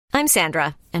I'm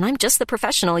Sandra, and I'm just the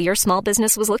professional your small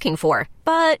business was looking for.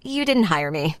 But you didn't hire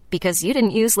me because you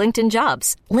didn't use LinkedIn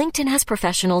Jobs. LinkedIn has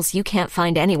professionals you can't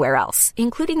find anywhere else,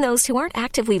 including those who aren't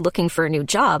actively looking for a new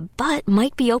job, but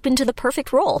might be open to the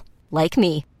perfect role, like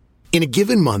me. In a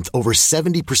given month, over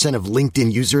 70% of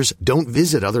LinkedIn users don't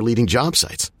visit other leading job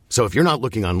sites. So if you're not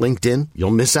looking on LinkedIn,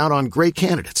 you'll miss out on great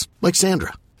candidates like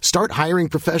Sandra. Start hiring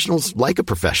professionals like a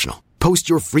professional. Post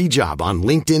your free job on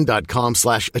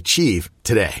linkedin.com/achieve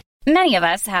today. Many of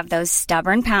us have those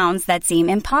stubborn pounds that seem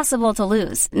impossible to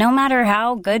lose, no matter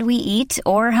how good we eat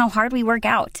or how hard we work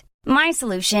out. My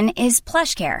solution is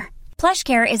PlushCare.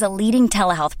 PlushCare is a leading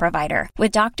telehealth provider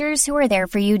with doctors who are there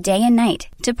for you day and night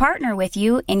to partner with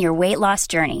you in your weight loss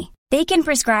journey. They can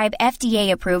prescribe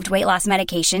FDA-approved weight loss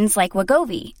medications like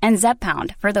Wegovy and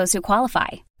Zepbound for those who qualify.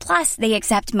 Plus, they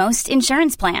accept most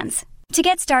insurance plans. To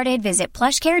get started, visit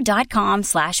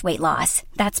plushcare.com/weightloss.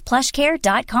 That's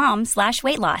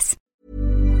plushcare.com/weightloss.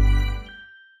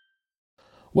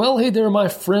 Well, hey there, my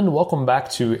friend. Welcome back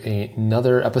to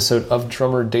another episode of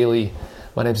Drummer Daily.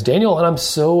 My name's Daniel, and I'm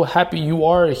so happy you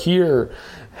are here.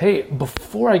 Hey,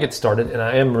 before I get started, and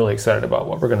I am really excited about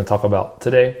what we're going to talk about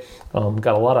today.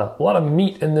 Got a lot of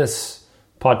meat in this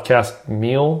podcast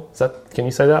meal. Can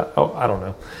you say that? Oh, I don't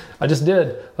know. I just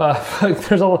did.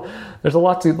 There's a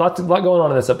lot going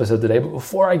on in this episode today. But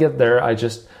before I get there, I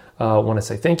just want to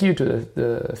say thank you to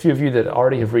the few of you that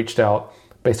already have reached out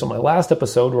based on my last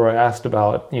episode where I asked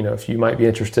about, if you might be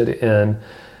interested in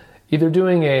either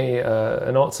doing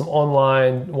some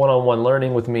online one-on-one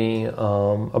learning with me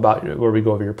about where we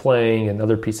go over your playing and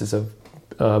other pieces of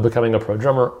becoming a pro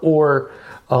drummer, or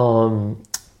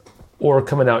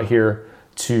coming out here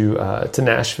to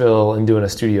Nashville and doing a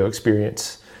studio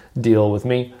experience deal with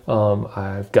me.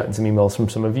 I've gotten some emails from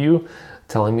some of you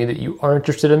telling me that you are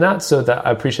interested in that, so that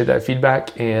I appreciate that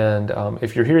feedback. And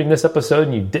if you're hearing this episode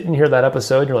and you didn't hear that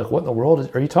episode, you're like, what in the world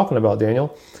are you talking about,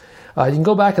 Daniel? You can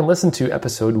go back and listen to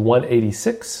episode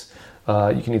 186.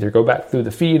 You can either go back through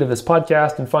the feed of this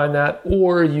podcast and find that,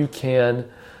 or you can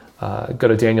go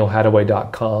to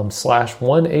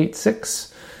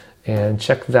danielhadaway.com/186 and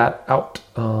check that out.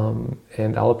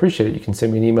 And I'll appreciate it. You can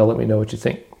send me an email, let me know what you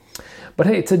think. But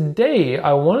hey, today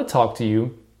I want to talk to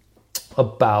you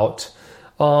about,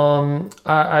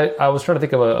 I was trying to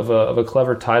think of a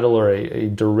clever title or a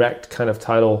direct kind of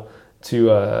title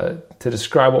to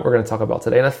describe what we're going to talk about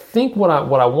today. And I think what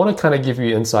I want to kind of give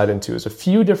you insight into is a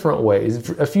few different ways,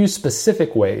 a few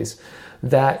specific ways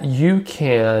that you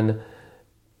can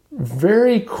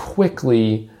very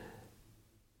quickly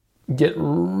get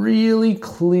really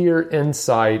clear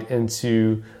insight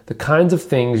into the kinds of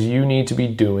things you need to be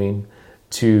doing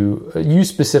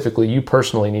you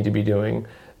personally need to be doing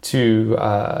to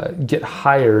get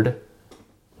hired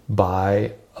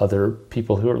by other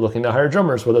people who are looking to hire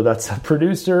drummers, whether that's a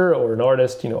producer or an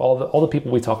artist, all the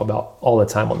people we talk about all the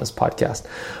time on this podcast.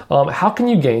 How can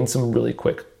you gain some really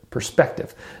quick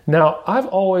perspective? Now,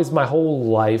 my whole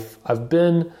life, I've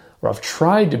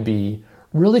tried to be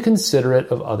really considerate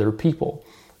of other people.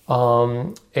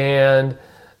 I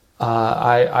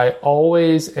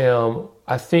always am.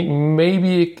 I think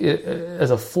maybe as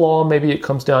a flaw, maybe it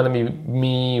comes down to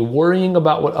me worrying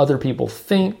about what other people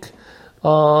think.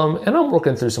 And I'm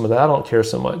working through some of that. I don't care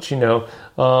so much,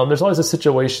 There's always the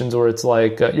situations where it's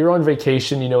like you're on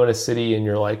vacation, in a city, and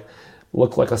you're like,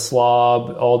 look like a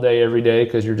slob all day, every day,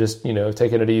 because you're just,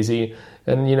 taking it easy.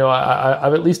 And,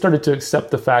 I've at least started to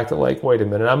accept the fact that, like, wait a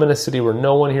minute, I'm in a city where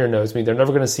no one here knows me. They're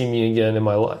never going to see me again in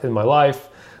my life.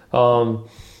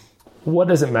 What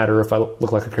does it matter if I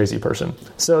look like a crazy person?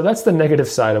 So that's the negative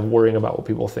side of worrying about what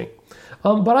people think.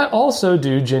 But I also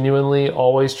do genuinely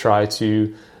always try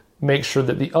to make sure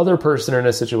that the other person in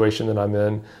a situation that I'm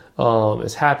in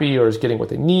is happy or is getting what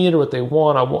they need or what they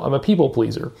want. I'm a people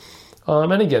pleaser.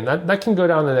 And again, that can go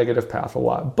down the negative path a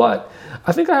lot. But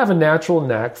I think I have a natural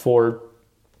knack for,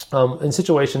 in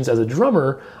situations as a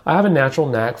drummer, I have a natural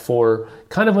knack for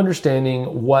kind of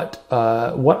understanding what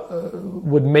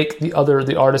would make the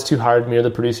artist who hired me or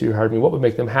the producer who hired me, what would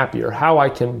make them happy, or how I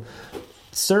can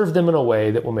serve them in a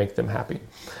way that will make them happy.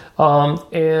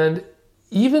 And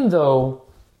even though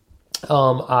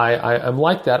I'm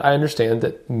like that, I understand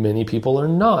that many people are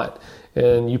not.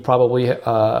 And you probably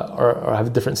are have a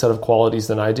different set of qualities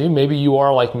than I do. Maybe you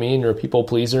are like me and you're a people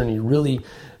pleaser and you really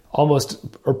almost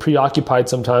are preoccupied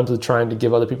sometimes with trying to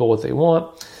give other people what they want.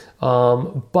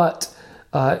 But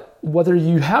whether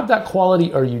you have that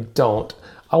quality or you don't,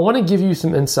 I want to give you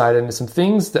some insight into some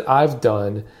things that I've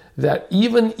done that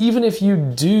even if you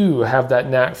do have that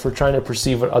knack for trying to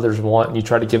perceive what others want and you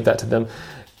try to give that to them,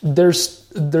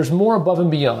 there's more above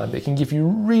and beyond. It can give you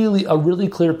a really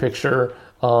clear picture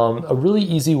a really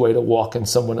easy way to walk in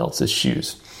someone else's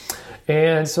shoes.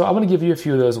 And so I'm going to give you a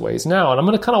few of those ways now, and I'm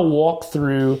going to kind of walk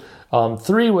through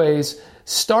 3 ways,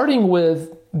 starting with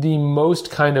the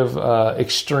most kind of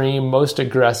extreme, most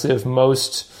aggressive,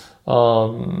 most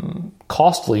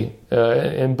costly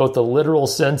in both the literal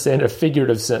sense and a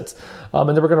figurative sense. And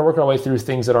then we're going to work our way through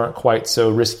things that aren't quite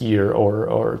so risky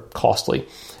or costly.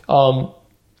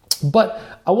 But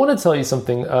I want to tell you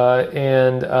something,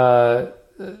 and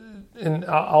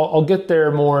I'll get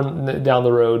there more down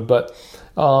the road, but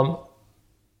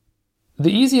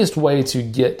the easiest way to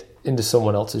get into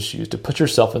someone else's shoes, to put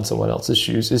yourself in someone else's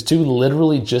shoes, is to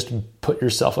literally just put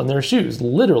yourself in their shoes.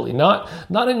 Literally, not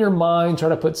in your mind, try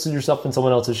to put yourself in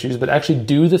someone else's shoes, but actually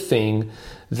do the thing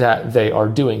that they are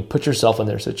doing. Put yourself in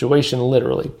their situation,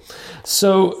 literally.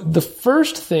 So the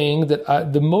first thing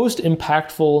the most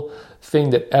impactful thing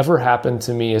that ever happened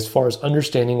to me as far as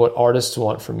understanding what artists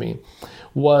want from me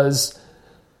was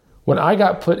when I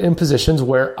got put in positions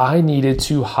where I needed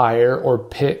to hire or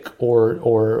pick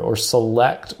or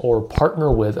select or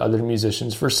partner with other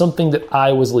musicians for something that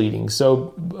I was leading.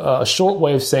 So a short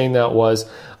way of saying that was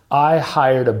I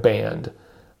hired a band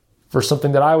for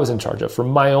something that I was in charge of, for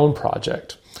my own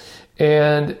project.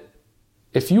 And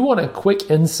if you want a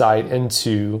quick insight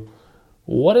into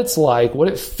what it's like, what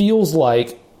it feels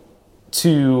like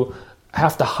to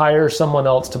have to hire someone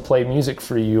else to play music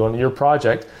for you on your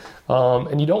project,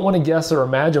 and you don't want to guess or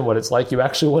imagine what it's like, you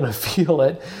actually want to feel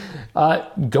it,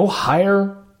 go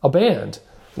hire a band.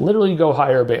 Literally go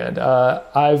hire a band.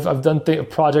 I've done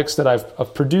projects that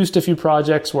I've produced a few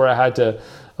projects where I had to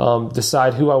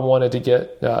decide who I wanted to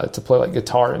get to play like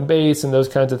guitar and bass and those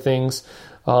kinds of things.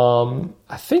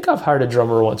 I think I've hired a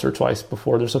drummer once or twice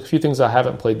before. There's a few things I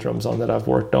haven't played drums on that I've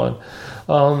worked on.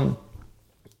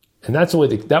 And that's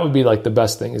really that would be like the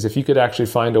best thing, is if you could actually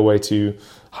find a way to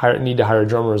need to hire a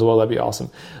drummer as well. That'd be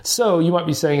awesome. So you might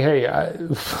be saying, "Hey,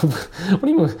 what do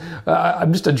you mean?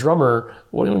 I'm just a drummer.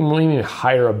 What do you mean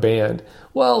hire a band?"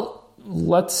 Well,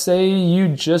 let's say you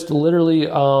just literally,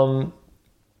 put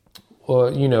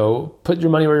your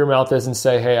money where your mouth is and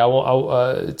say, "Hey, I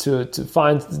want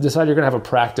decide you're going to have a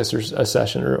practice or a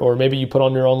session, or maybe you put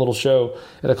on your own little show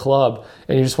at a club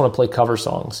and you just want to play cover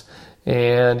songs."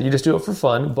 And you just do it for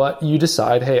fun, but you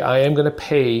decide, hey, I am going to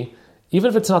pay,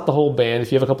 even if it's not the whole band,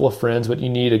 if you have a couple of friends, but you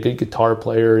need a good guitar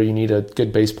player, you need a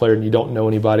good bass player, and you don't know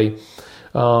anybody,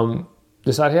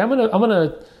 decide, hey, I'm going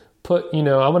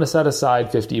to set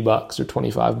aside $50 or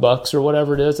 $25 or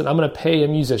whatever it is, and I'm going to pay a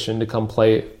musician to come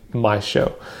play my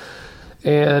show.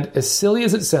 And as silly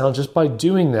as it sounds, just by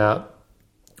doing that,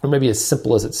 or maybe as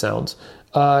simple as it sounds,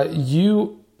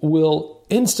 you will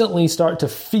instantly start to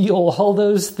feel all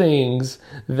those things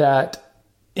that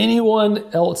anyone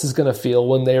else is going to feel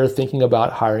when they are thinking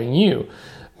about hiring you.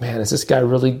 Man, is this guy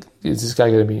going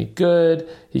to be good?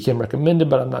 He can recommend it,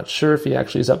 but I'm not sure if he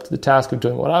actually is up to the task of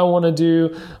doing what I want to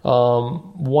do.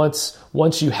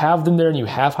 Once you have them there and you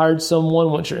have hired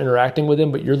someone, once you're interacting with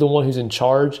them, but you're the one who's in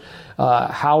charge,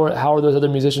 how are those other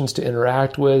musicians to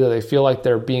interact with? Do they feel like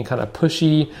they're being kind of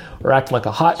pushy or acting like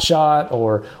a hot shot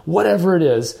or whatever it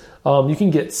is? You can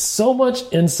get so much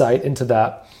insight into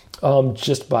that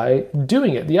just by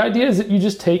doing it. The idea is that you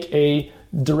just take a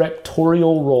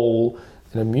directorial role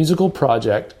in a musical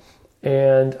project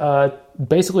and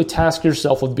basically task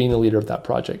yourself with being the leader of that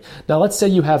project. Now, let's say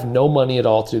you have no money at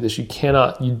all to do this. You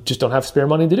just don't have spare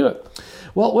money to do it.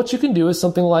 Well, what you can do is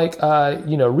something like,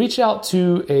 reach out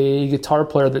to a guitar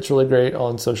player that's really great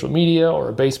on social media, or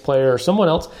a bass player or someone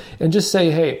else, and just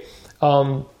say, hey,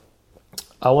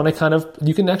 I want to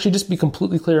you can actually just be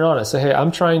completely clear and honest. Say, hey,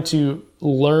 I'm trying to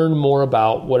learn more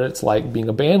about what it's like being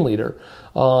a band leader.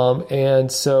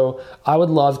 And so I would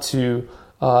love to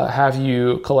have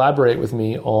you collaborate with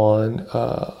me on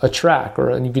a track,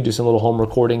 and you could do some little home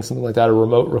recording, something like that, or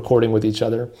remote recording with each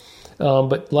other.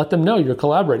 But let them know you're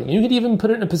collaborating. You could even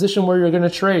put it in a position where you're going to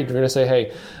trade. You're going to say,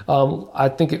 hey, I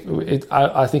think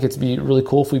it'd be really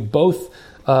cool if we both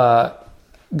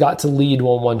got to lead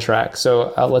on one track.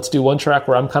 So let's do one track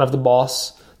where I'm kind of the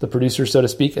boss, the producer, so to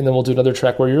speak, and then we'll do another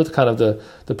track where you're kind of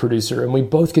the producer, and we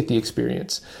both get the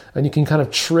experience. And you can kind of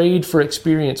trade for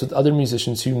experience with other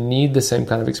musicians who need the same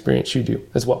kind of experience you do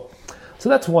as well. So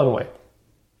that's one way.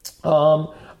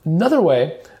 Another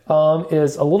way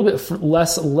is a little bit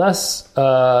less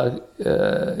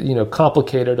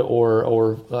complicated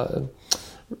or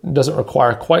doesn't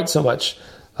require quite so much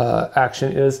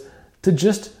action, is to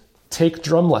just take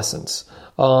drum lessons.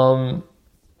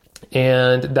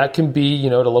 And that can be,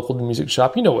 at a local music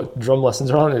shop. You know what drum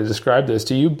lessons are. I'm going to describe those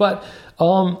to you. But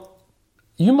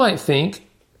you might think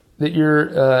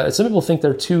that some people think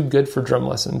they're too good for drum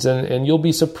lessons, and you'll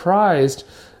be surprised.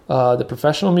 The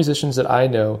professional musicians that I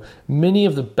know, many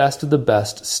of the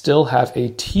best still have a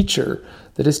teacher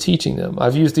that is teaching them.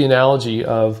 I've used the analogy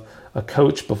of a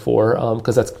coach before,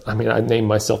 because I named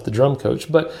myself the drum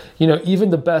coach, but even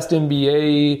the best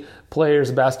NBA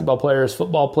players, basketball players,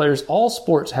 football players, all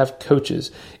sports have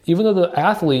coaches. Even though the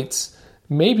athletes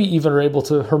maybe even are able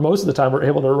to, or most of the time are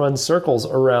able to run circles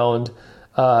around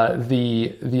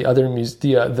the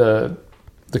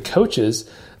coaches,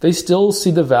 they still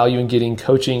see the value in getting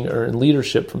coaching or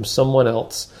leadership from someone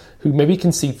else who maybe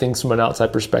can see things from an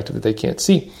outside perspective that they can't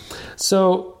see.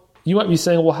 So you might be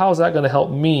saying, well, how is that going to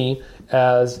help me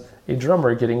as a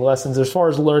drummer getting lessons as far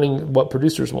as learning what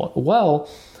producers want? Well,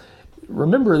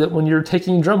 remember that when you're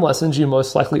taking drum lessons, you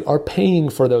most likely are paying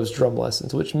for those drum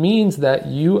lessons, which means that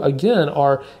you, again,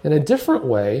 are in a different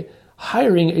way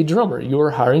hiring a drummer. You're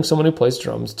hiring someone who plays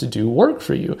drums to do work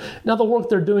for you. Now, the work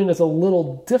they're doing is a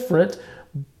little different,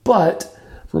 but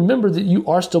remember that you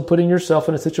are still putting yourself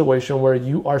in a situation where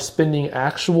you are spending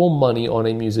actual money on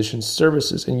a musician's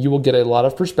services, and you will get a lot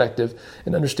of perspective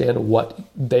and understand what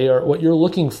you're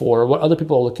looking for, what other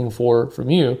people are looking for from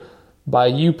you by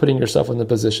you putting yourself in the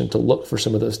position to look for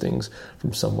some of those things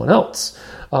from someone else.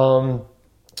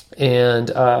 Again,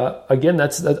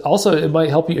 that's also, it might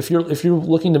help you if you're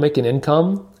looking to make an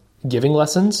income giving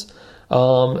lessons.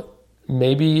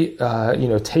 Maybe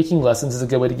taking lessons is a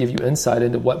good way to give you insight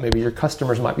into what maybe your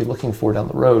customers might be looking for down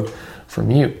the road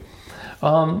from you.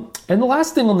 And the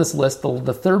last thing on this list,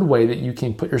 the third way that you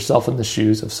can put yourself in the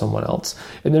shoes of someone else,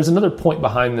 and there's another point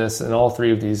behind this in all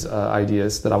three of these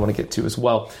ideas that I want to get to as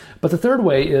well. But the third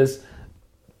way is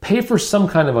pay for some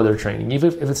kind of other training,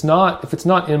 even if it's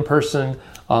not in-person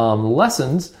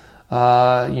lessons.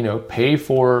 Pay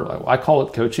for, I call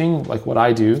it coaching, like what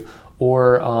I do.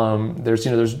 Or there's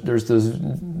those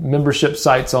membership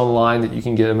sites online that you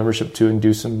can get a membership to and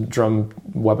do some drum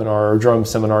webinar or drum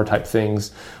seminar type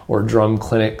things, or drum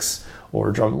clinics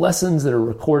or drum lessons that are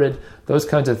recorded, those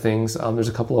kinds of things. There's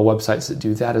a couple of websites that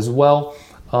do that as well.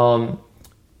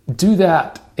 Do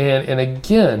that, and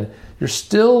again, you're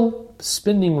still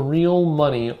spending real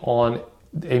money on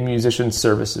a musician's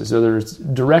services, whether it's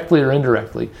directly or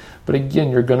indirectly. But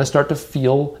again, you're going to start to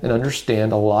feel and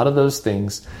understand a lot of those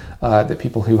things that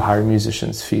people who hire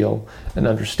musicians feel and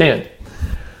understand.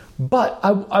 But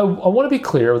I want to be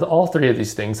clear with all three of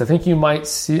these things. I think you might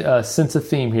sense a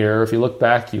theme here. If you look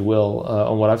back, you will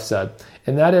on what I've said.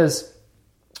 And that is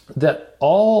that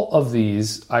all of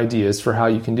these ideas for how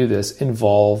you can do this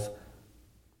involve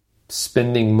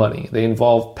spending money. They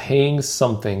involve paying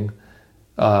something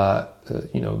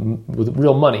with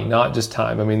real money, not just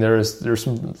time. I mean, there's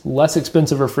some less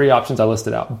expensive or free options I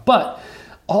listed out. But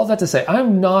all that to say, I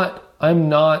don't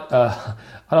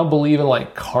believe in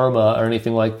like karma or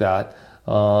anything like that.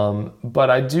 But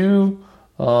I do.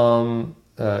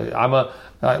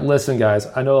 Listen, guys.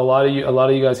 I know a lot of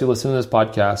you guys who listen to this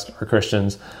podcast are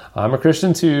Christians. I'm a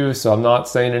Christian too, so I'm not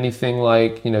saying anything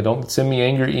like, don't send me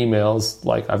angry emails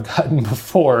like I've gotten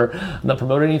before. I'm not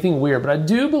promoting anything weird, but I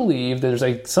do believe that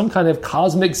there's some kind of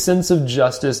cosmic sense of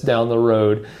justice down the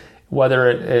road, whether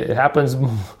it happens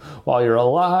while you're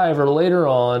alive or later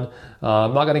on.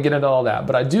 I'm not going to get into all that,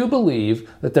 but I do believe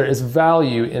that there is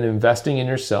value in investing in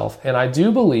yourself, and I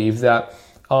do believe that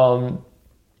the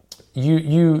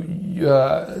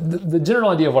general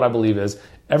idea of what I believe is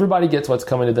everybody gets what's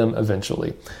coming to them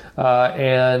eventually.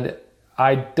 And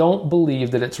I don't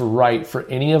believe that it's right for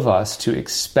any of us to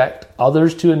expect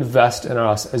others to invest in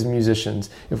us as musicians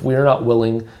if we are not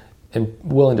willing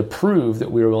to prove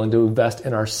that we are willing to invest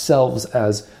in ourselves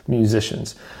as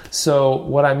musicians. So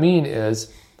what I mean is,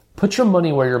 put your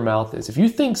money where your mouth is. If you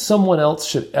think someone else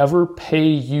should ever pay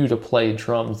you to play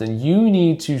drums, then you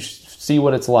need to see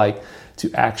what it's like to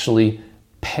actually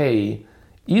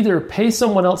either pay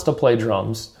someone else to play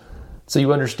drums so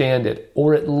you understand it,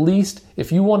 or at least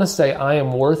if you want to say, I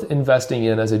am worth investing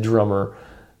in as a drummer,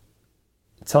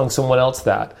 telling someone else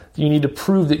that, you need to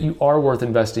prove that you are worth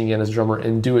investing in as a drummer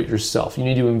and do it yourself. You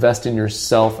need to invest in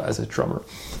yourself as a drummer.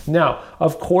 Now,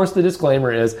 of course, the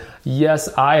disclaimer is, yes,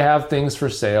 I have things for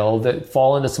sale that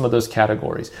fall into some of those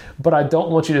categories, but I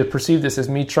don't want you to perceive this as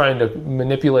me trying to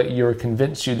manipulate you or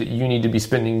convince you that you need to be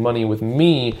spending money with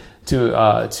me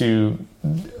to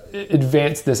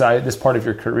advance this part of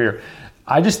your career.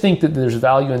 I just think that there's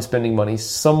value in spending money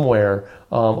somewhere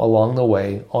along the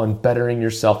way on bettering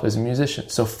yourself as a musician.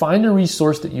 So find a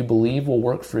resource that you believe will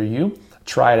work for you.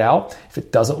 Try it out. If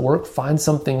it doesn't work, find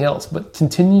something else. But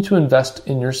continue to invest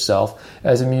in yourself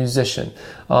as a musician.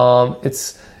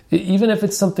 Even if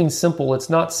it's something simple, it's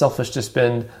not selfish to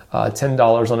spend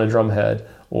 $10 on a drum head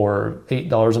or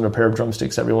 $8 on a pair of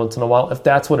drumsticks every once in a while. If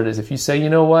that's what it is, if you say, you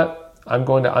know what, I'm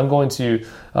going to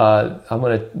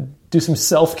do some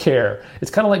self-care.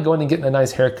 It's kind of like going and getting a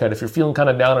nice haircut. If you're feeling kind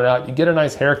of down and out, you get a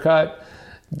nice haircut,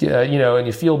 and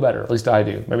you feel better. At least I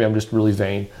do. Maybe I'm just really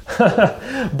vain.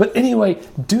 But anyway,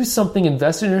 do something,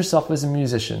 invest in yourself as a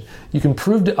musician. You can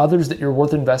prove to others that you're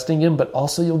worth investing in, but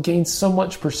also you'll gain so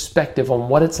much perspective on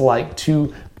what it's like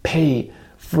to pay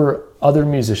for other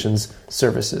musicians'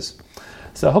 services.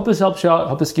 So I hope this helps you out. I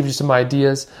hope this gives you some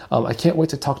ideas. I can't wait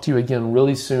to talk to you again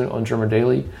really soon on Drummer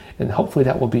Daily, and hopefully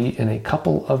that will be in a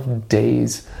couple of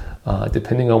days,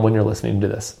 depending on when you're listening to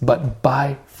this. But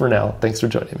bye for now. Thanks for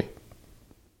joining me.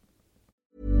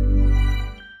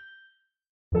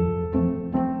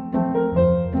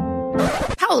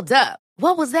 Hold up.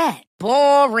 What was that?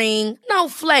 Boring. No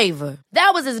flavor.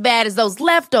 That was as bad as those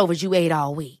leftovers you ate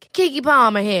all week. Keke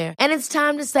Palmer here, and it's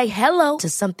time to say hello to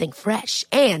something fresh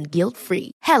and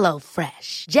guilt-free. Hello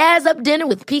Fresh. Jazz up dinner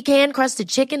with pecan-crusted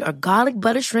chicken or garlic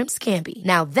butter shrimp scampi.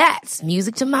 Now that's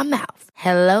music to my mouth.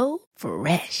 Hello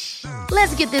Fresh.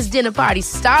 Let's get this dinner party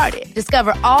started.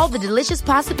 Discover all the delicious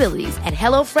possibilities at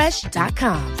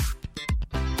HelloFresh.com.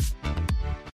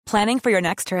 Planning for your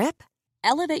next trip?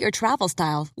 Elevate your travel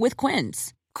style with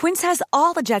Quince. Quince has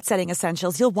all the jet-setting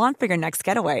essentials you'll want for your next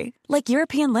getaway, like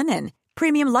European linen,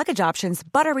 premium luggage options,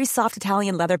 buttery soft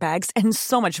Italian leather bags, and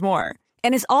so much more.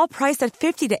 And is all priced at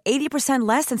 50 to 80%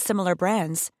 less than similar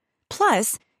brands.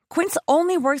 Plus, Quince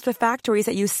only works with factories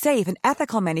that use safe and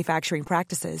ethical manufacturing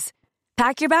practices.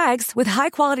 Pack your bags with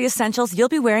high-quality essentials you'll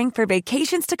be wearing for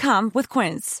vacations to come with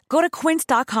Quince. Go to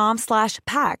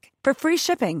quince.com/pack for free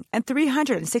shipping and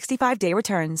 365-day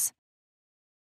returns.